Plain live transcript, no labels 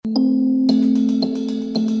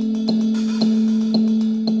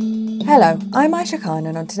Hello, I'm Aisha Khan,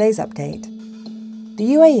 and on today's update, the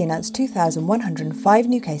UAE announced 2,105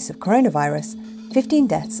 new cases of coronavirus, 15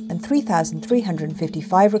 deaths and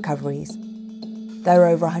 3,355 recoveries. There are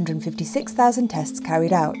over 156,000 tests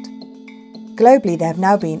carried out. Globally, there have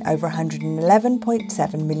now been over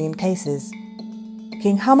 111.7 million cases.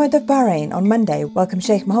 King Hamad of Bahrain on Monday welcomed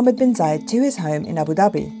Sheikh Mohammed bin Zayed to his home in Abu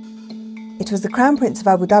Dhabi. It was the Crown Prince of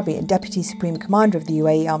Abu Dhabi and Deputy Supreme Commander of the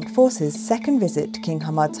UAE Armed Forces' second visit to King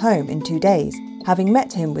Hamad's home in 2 days, having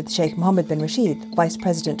met him with Sheikh Mohammed bin Rashid, Vice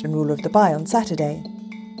President and ruler of Dubai, on Saturday.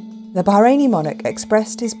 The Bahraini monarch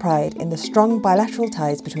expressed his pride in the strong bilateral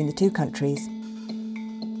ties between the two countries.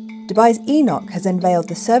 Dubai's ENOC has unveiled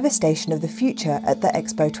the service station of the future at the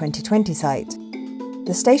Expo 2020 site.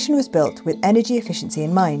 The station was built with energy efficiency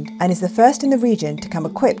in mind and is the first in the region to come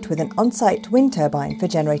equipped with an on-site wind turbine for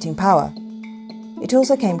generating power. It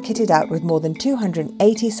also came kitted out with more than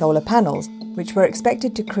 280 solar panels, which were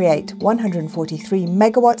expected to create 143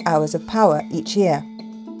 megawatt-hours of power each year.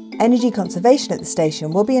 Energy conservation at the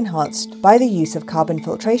station will be enhanced by the use of carbon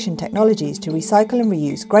filtration technologies to recycle and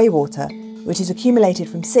reuse grey water, which is accumulated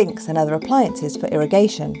from sinks and other appliances for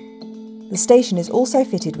irrigation. The station is also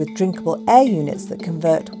fitted with drinkable air units that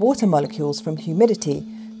convert water molecules from humidity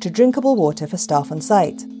to drinkable water for staff on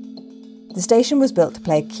site. The station was built to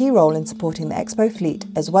play a key role in supporting the Expo fleet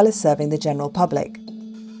as well as serving the general public.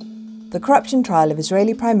 The corruption trial of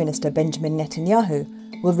Israeli Prime Minister Benjamin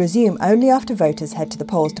Netanyahu will resume only after voters head to the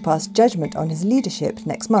polls to pass judgment on his leadership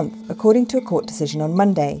next month, according to a court decision on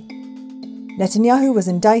Monday. Netanyahu was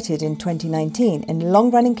indicted in 2019 in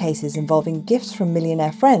long-running cases involving gifts from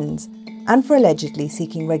millionaire friends and for allegedly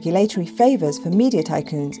seeking regulatory favours for media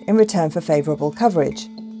tycoons in return for favourable coverage.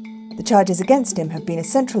 The charges against him have been a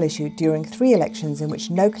central issue during 3 elections in which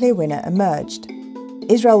no clear winner emerged.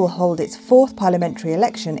 Israel will hold its 4th parliamentary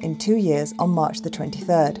election in 2 years on March the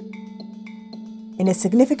 23rd. In a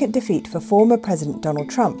significant defeat for former President Donald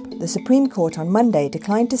Trump, the Supreme Court on Monday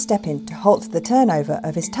declined to step in to halt the turnover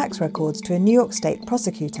of his tax records to a New York State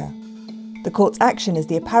prosecutor. The court's action is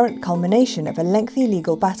the apparent culmination of a lengthy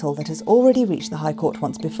legal battle that has already reached the High Court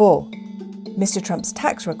once before. Mr. Trump's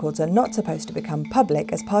tax records are not supposed to become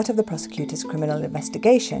public as part of the prosecutor's criminal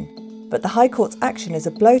investigation, but the High Court's action is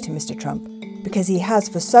a blow to Mr. Trump because he has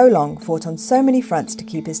for so long fought on so many fronts to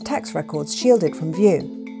keep his tax records shielded from view.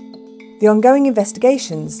 The ongoing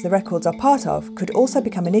investigations the records are part of could also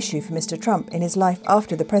become an issue for Mr. Trump in his life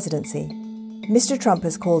after the presidency. Mr. Trump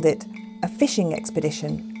has called it a fishing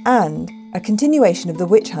expedition and a continuation of the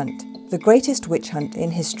witch hunt, the greatest witch hunt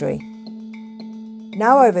in history.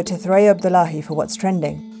 Now over to Thoraya Abdullahi for what's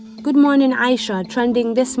trending. Good morning, Aisha.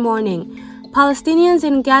 Trending this morning. Palestinians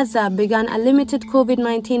in Gaza began a limited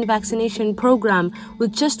COVID-19 vaccination program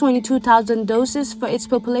with just 22,000 doses for its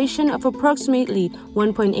population of approximately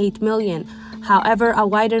 1.8 million. However, a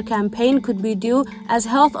wider campaign could be due as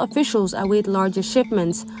health officials await larger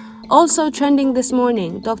shipments. Also trending this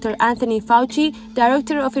morning, Dr. Anthony Fauci,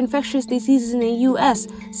 Director of Infectious Diseases in the U.S.,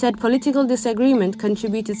 said political disagreement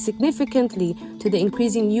contributed significantly to the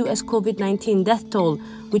increasing U.S. COVID-19 death toll,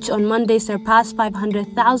 which on Monday surpassed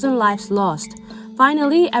 500,000 lives lost.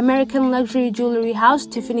 Finally, American luxury jewelry house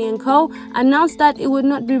Tiffany & Co. announced that it would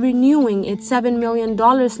not be renewing its $7 million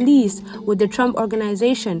lease with the Trump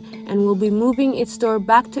Organization and will be moving its store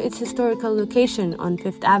back to its historical location on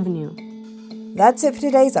Fifth Avenue. That's it for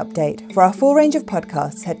today's update. For our full range of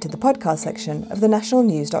podcasts, head to the podcast section of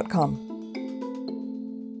thenationalnews.com.